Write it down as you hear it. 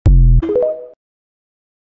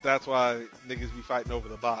That's why niggas be fighting over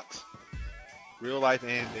the box. Real life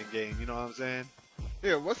and in game, you know what I'm saying?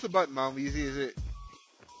 Yeah, what's the button, MonWeezy? Is it...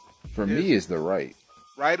 For me, it's the right.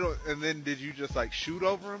 Right, and then did you just like shoot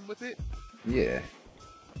over him with it? Yeah.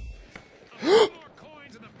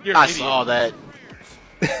 I saw that.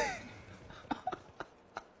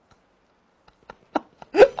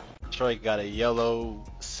 Troy got a yellow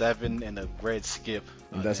 7 and a red skip.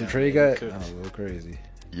 That's what Trey got? Oh, a little crazy.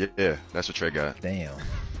 Yeah, that's what Trey got. Damn.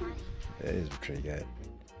 That is what Trey got.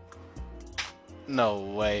 No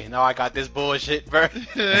way. Now I got this bullshit, bro.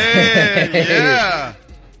 Hey, yeah.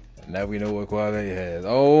 Now we know what quality it has.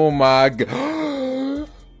 Oh my god.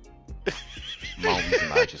 MonWeezy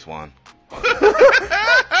and I just won.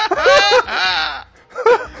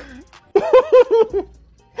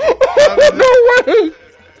 No way!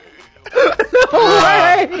 No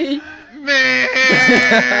way!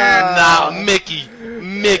 Man! Nah, Mickey.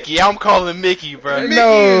 I'm calling Mickey, bro. Mickey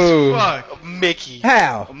No. is fuck. Mickey.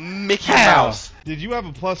 How? Mickey How? Mouse. Did you have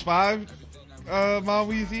a +5,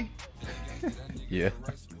 MonWeezy? Yeah.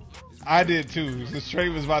 I did too. So Trey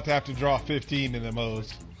was about to have to draw 15 in the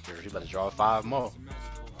most. You better draw 5 more.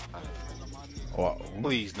 Well,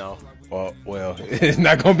 Please, no. well, it's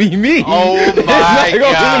not gonna be me. Oh my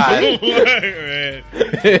god. Man.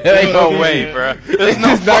 There's no way, bro. There's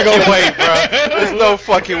no fucking way, bro. There's no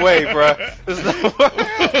fucking way, bro. There's no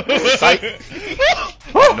Psych.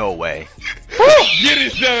 No way. Get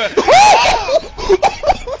it, Seven.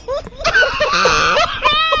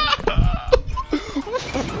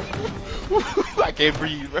 I can't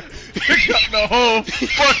breathe, bro. Pick up the whole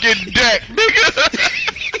fucking deck, nigga.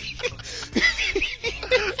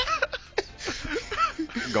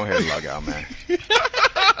 Go ahead and log out, man.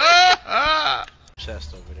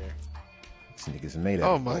 Chest over there. This nigga's made up.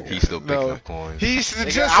 Oh my god. He's still picking up coins. He's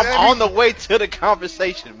Nigga, just I'm on the way to the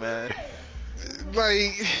conversation, man.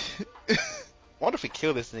 like. What if we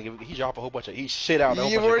kill this nigga? He drop a whole bunch of shit out.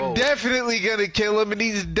 You were definitely gonna kill him, and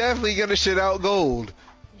he's definitely gonna shit out gold.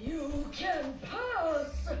 You can pass,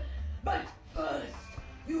 but first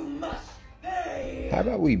you must pay. How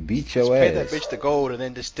about we beat your Pay ass? that bitch the gold and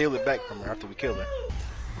then just steal it back from her after we kill her.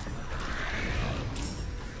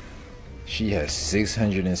 She has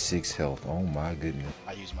 606 health. Oh my goodness.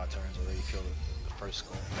 I used my turns already to kill the first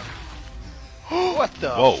score. What the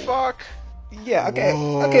fuck? Yeah, okay.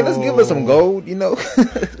 Okay, let's give her some gold, you know.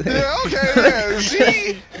 Yeah,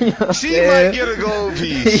 okay, yeah. She might get a gold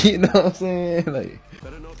piece. You know what I'm saying? Like,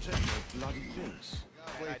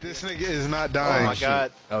 Wait, this nigga is not dying. Oh my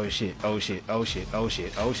god. oh shit, oh shit, oh shit, oh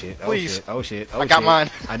shit, oh shit, oh Please. shit, oh shit, oh I got shit. mine.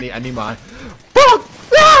 I need mine. Fuck!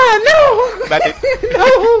 Ah, no! Back it.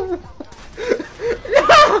 No!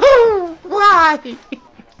 No! Why?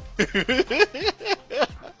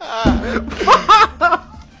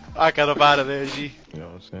 I got up out of there, G. You know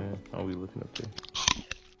what I'm saying? How we looking up there?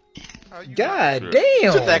 God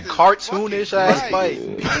damn! Took that cartoonish ass fight.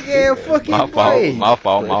 Yeah, fucking My fight.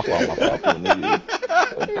 fault, nigga.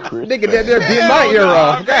 Nigga that there beat my ear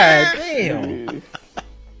off. God damn.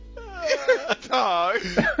 Dog.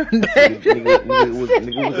 It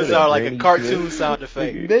sounded like a cartoon sound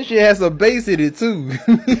effect. That shit has some bass in it too.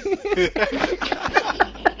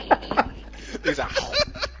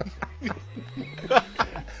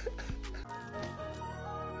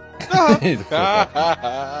 He's like,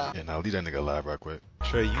 Yeah, now leave that nigga alive right quick.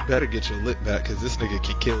 Trey, you better get your lip back, cause this nigga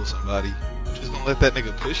can kill somebody. Just gonna let that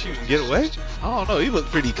nigga push you and get away? I don't know, he looked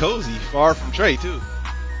pretty cozy, far from Trey too.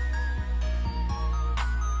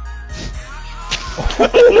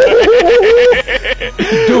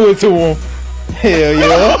 Do it to him. Hell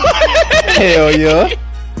yeah. Hell yeah.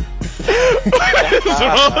 What's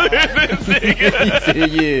wrong with this nigga? He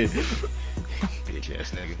said yeah. Bitch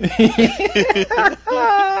ass nigga.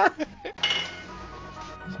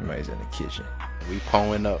 Somebody's in the kitchen. we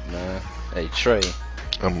pulling up, man. Hey, Trey.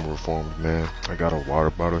 I'm a reformed man. I got a water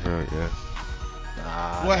bottle here, yeah.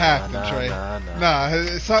 Nah, What happened, Trey? Nah. Nah,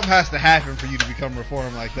 something has to happen for you to become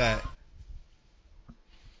reformed like that.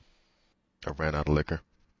 I ran out of liquor.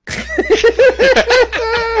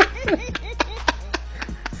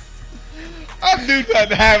 I knew nothing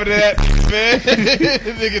to happen to that, man.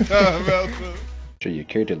 Nigga talking about some. Sure, your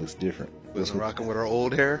character looks different. Was rocking with her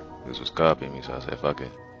old hair. This was copying me, so I said, fuck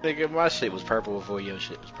it. Nigga, my shit was purple before your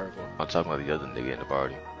shit was purple. I'm talking about the other nigga in the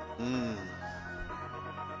party.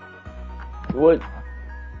 What?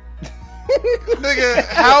 Nigga,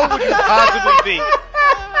 how would you possibly think?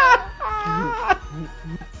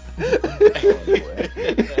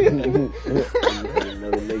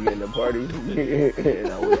 Another nigga in the party, and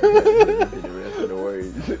I was listening to the rest of the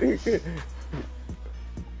words.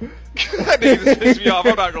 That nigga just pissed me off,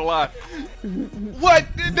 I'm not gonna lie. What?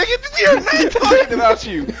 Nigga, you're not talking about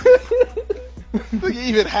you. Look, you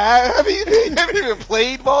even have you haven't even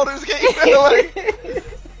played Baldur's Gate? Like,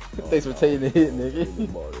 Thanks for taking the hit, nigga.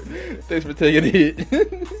 Thanks for taking the hit.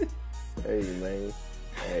 Hey, man.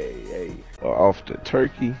 Hey. Off the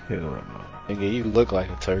turkey? Hell no. nigga, you look like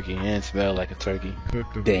a turkey and smell like a turkey.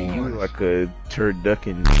 Cooked him. Damn. You look like a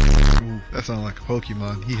turducken. Ooh, that sounds like a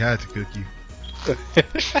Pokemon. He had to cook you.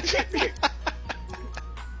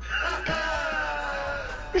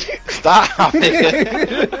 Stop,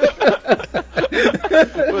 nigga.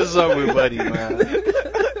 What's up with buddy, man?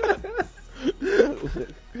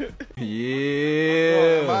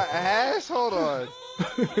 Yeah. My ass? Hold on.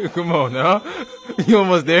 Come on now. You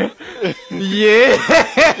almost there? Yeah.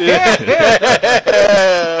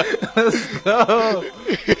 Let's go.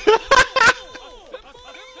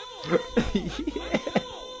 Yeah.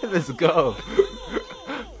 Let's go.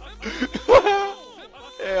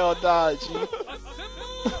 Hell nah, G.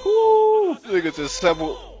 Niggas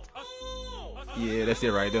assemble. Yeah, that's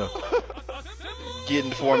it right there. Get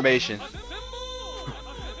in formation.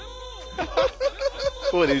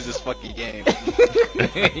 What is this fucking game?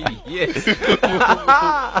 Yes.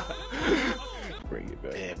 Bring it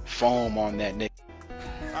back. Yeah, foam on that nigga.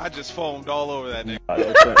 I just foamed all over that nigga.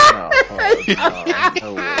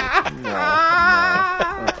 No way.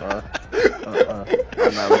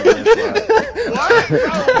 I'm not really into that. What? Bro,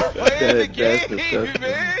 playing the That's game, disgusting.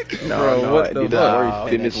 man. No, Bro, what the it's fuck?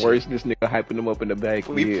 worse. Then it's worse. This nigga hyping him up in the back.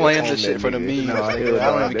 We playing this shit for the memes. Nah, Nigga.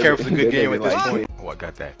 I don't even care if it's a good game at this point. Oh, I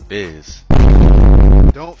got that fizz.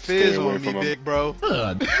 Don't fizz away on me, from him. big bro.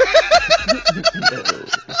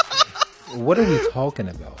 What are we talking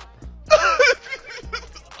about?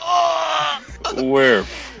 Where?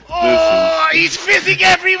 Oh, he's fizzing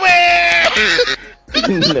everywhere!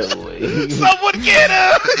 No way. Someone get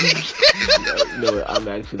him! No, I'm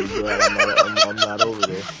actually glad I'm not over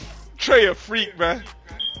there. Trey a freak, man.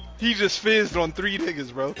 He just fizzed on 3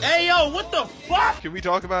 niggas, bro. Hey yo, what the fuck? Can we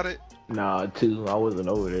talk about it? Nah, 2. I wasn't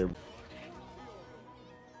over there.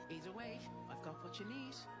 Either way, I've got what you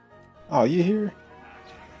need. Oh, you here?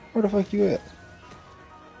 Where the fuck you at?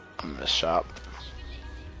 I'm in the shop.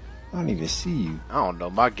 I don't even see you. I don't know,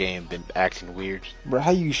 my game been acting weird. Bro,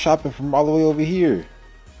 how you shopping from all the way over here?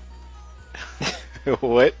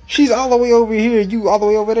 What? She's all the way over here, you all the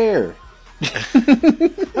way over there.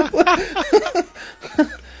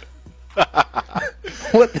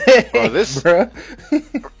 What the heck, Bro, this- bruh?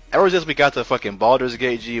 Ever since we got to fucking Baldur's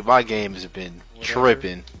Gate G, my game has been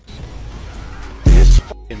tripping. This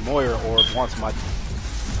fucking Moira orb wants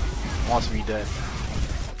me dead.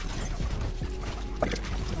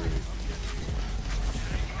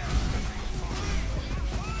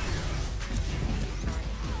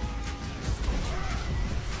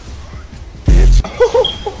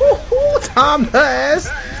 Tom ass.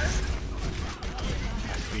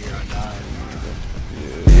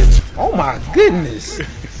 Oh my goodness.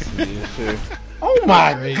 Yeah, sure. Oh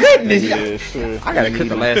my goodness. Yeah, sure. I gotta cut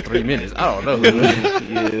the last 3 minutes. I don't know.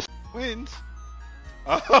 Yes. Wins.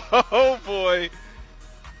 Oh boy.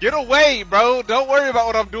 Get away, bro. Don't worry about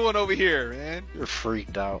what I'm doing over here, man. You're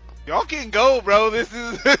freaked out. Y'all can go, bro. This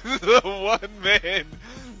is a 1-man.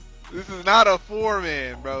 This is not a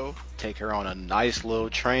 4-man, bro. Take her on a nice little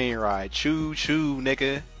train ride. Choo choo,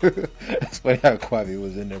 nigga. That's funny how Quavi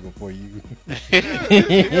was in there before you. You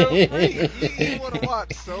want to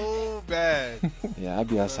watch so bad. Yeah, I'll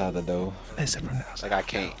be outside the door. Listen from now. Like I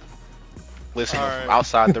can't listen All from right.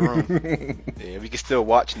 outside the room. Yeah, we can still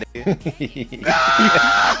watch, nigga.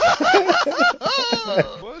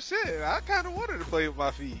 Well, shit. I kind of wanted to play with my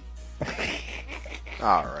feet.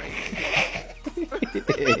 All right.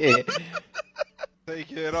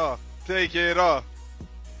 Take it off. Take it off.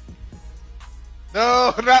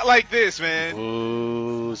 No, not like this, man.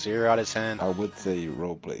 Ooh, 0 out of 10. I would say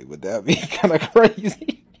roleplay, but that'd be kind of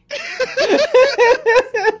crazy.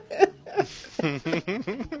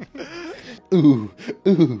 Ooh,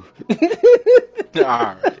 ooh. All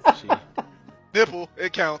right. Nipple,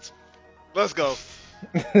 it counts. Let's go.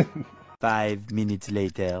 5 minutes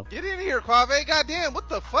later. Get in here, Quave. Goddamn, what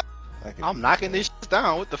the fuck? I'm knocking this shit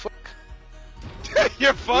down. What the fuck?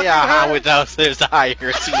 You're fucking Yeah, I her? went downstairs to hire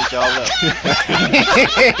as soon as y'all left.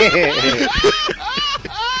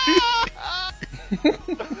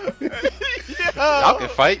 Y'all can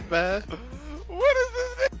fight, man. What is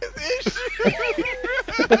this nigga's issue?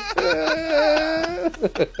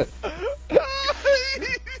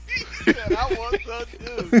 He said, I want some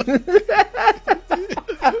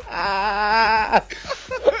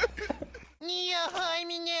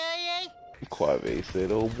Quave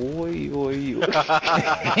said, "Oh boy, oi, oi."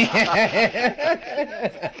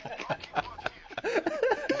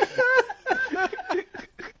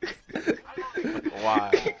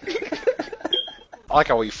 I like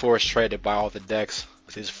how we forced Trey to buy all the decks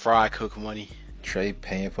with his fry cook money. Trey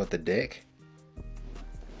paying for the deck?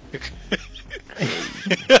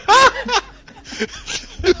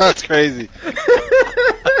 That's crazy.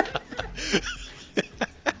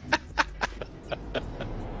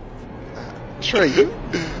 Trey, you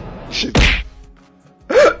should.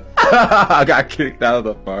 I got kicked out of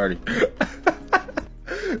the party.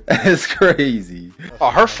 That's crazy.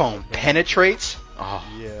 Oh, her phone penetrates? Oh.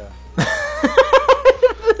 Yeah.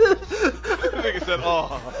 Nigga said,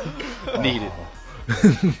 "Oh, Need it.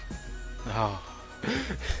 Oh.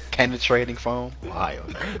 Penetrating phone?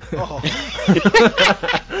 Wild. oh."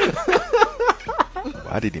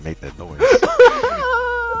 Why did he make that noise?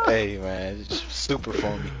 Hey, man. It's super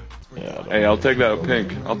foamy. Hey, I'll take that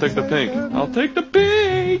pink. I'll take the pink. I'll take the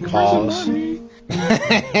pink. Pause. For some money. Are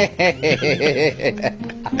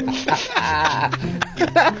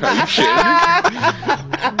you shitting me?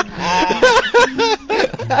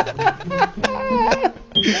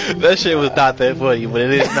 That shit was not that funny, but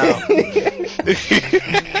it is now.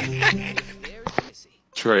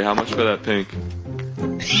 Trey, how much for that pink?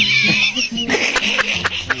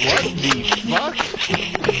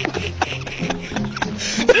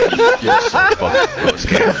 What the fuck?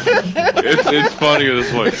 It's funnier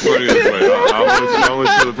this way. It's funnier this way. How much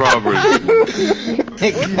for the property?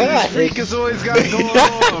 Freak has always got going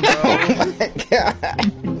on, bro.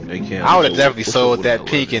 I would have definitely sold that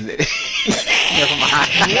pink and never mind.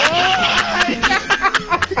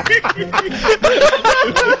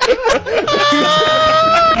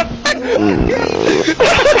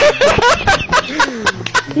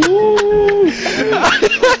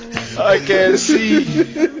 I can't see.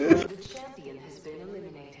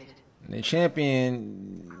 The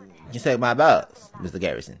champion can take my box, Mr.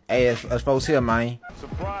 Garrison. Hey, us folks here, man.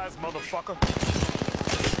 Surprise, motherfucker.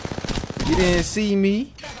 You didn't see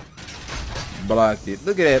me. Blocked it.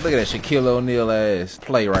 Look at that Shaquille O'Neal ass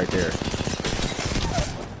play right there.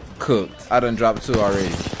 Cooked. I done dropped 2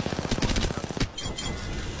 already.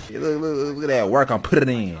 Look at that work I'm putting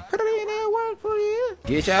in. Put it in that work for you.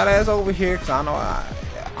 Get y'all ass over here, cause I know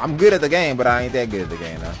I'm good at the game, but I ain't that good at the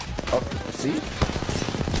game now. Oh, see?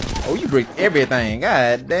 Oh, you break everything.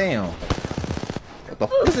 God damn. What the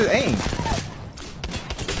fuck is this aim?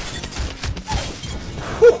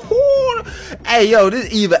 Hey, yo,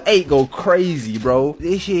 this Eva 8 go crazy, bro.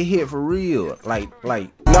 This shit hit for real. Like.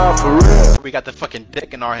 Nah, for real. We got the fucking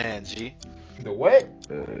deck in our hands, G. The what?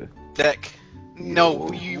 Deck. No,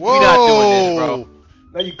 we not doing this, bro.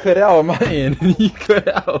 No, you cut out on my end. You cut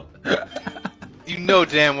out. You know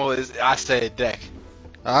damn well I said deck.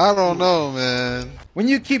 I don't know, man. When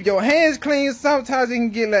you keep your hands clean, sometimes it can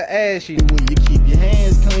get a little ashy. When you keep your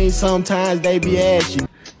hands clean, sometimes they be ashy.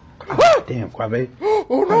 Damn, Quabe.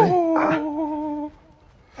 Oh no!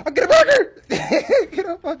 I get a burger! Get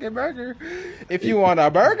a fucking burger. If you want a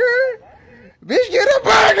burger, bitch, get a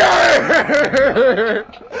burger!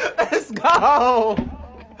 Let's go!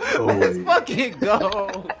 Let's fucking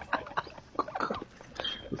go!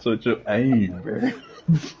 Such your aim, bro.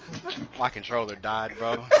 My controller died,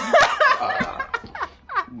 bro.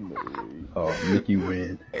 Oh, Mickey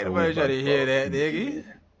win. Ain't nobody trying to hear that, nigga.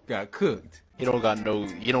 Got cooked. You don't got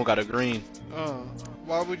a green.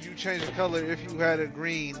 Why would you change the color if you had a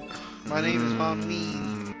green? My name is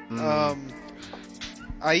MonWeezy.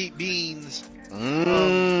 I eat beans.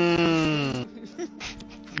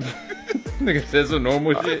 Nigga said some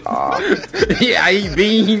normal shit. Yeah, I eat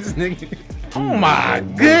beans, nigga. Oh my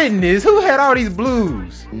goodness, who had all these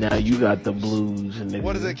blues? Now you got the blues, nigga.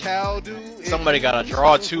 What does a cow do? Somebody gotta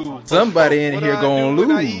draw 2. Somebody in here gonna lose.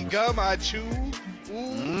 When I eat gum, I chew.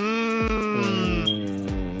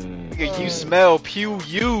 Nigga, you smell pew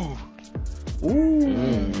you.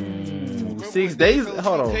 Ooh. 6 days.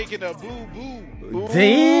 Hold on. Taking a boo boo.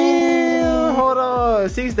 Damn. Hold on.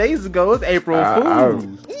 6 days ago, it's April Fool's.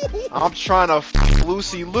 I'm trying to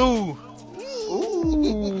Lucy Lou.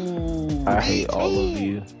 Ooh. I hate all of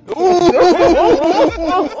you.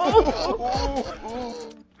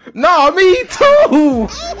 No, me too.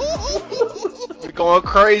 We're going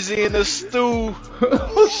crazy in the stew.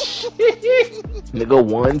 Oh shit. Nigga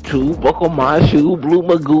 1, 2, buckle my shoe, blew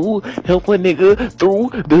my goo, help a nigga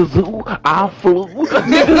through the zoo. I flew,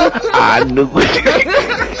 nigga, I knew it.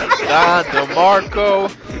 Don DeMarco.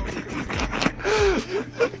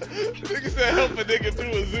 Nigga said help a nigga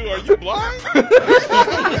through a zoo. Are you blind?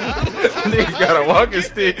 Nigga got a walking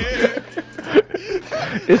stick.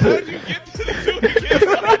 How'd you get to the zoo again?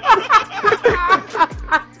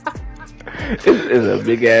 It's a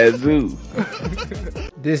big ass zoo.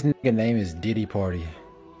 This nigga name is Diddy Party.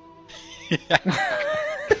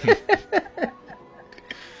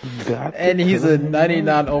 And he's a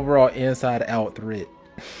 99 overall inside out threat.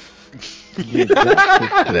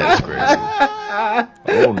 That's crazy.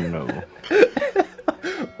 Oh no.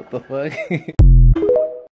 What the fuck?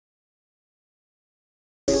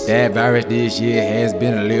 That virus this year has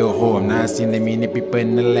been a little whore. I'm not seeing that many people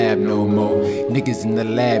in the lab no more. Niggas in the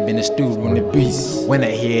lab, in the studio, on the beats. When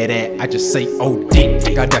I hear that, I just say, oh,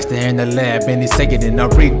 dick. Got Dustin in the lab, and he's taking it in a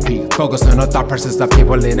repeat. Focus on the thought process of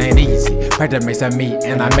people, it ain't easy. Practice makes me,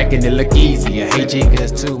 and I'm making it look easy. I hate you,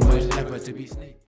 cause too much effort to be sneaky.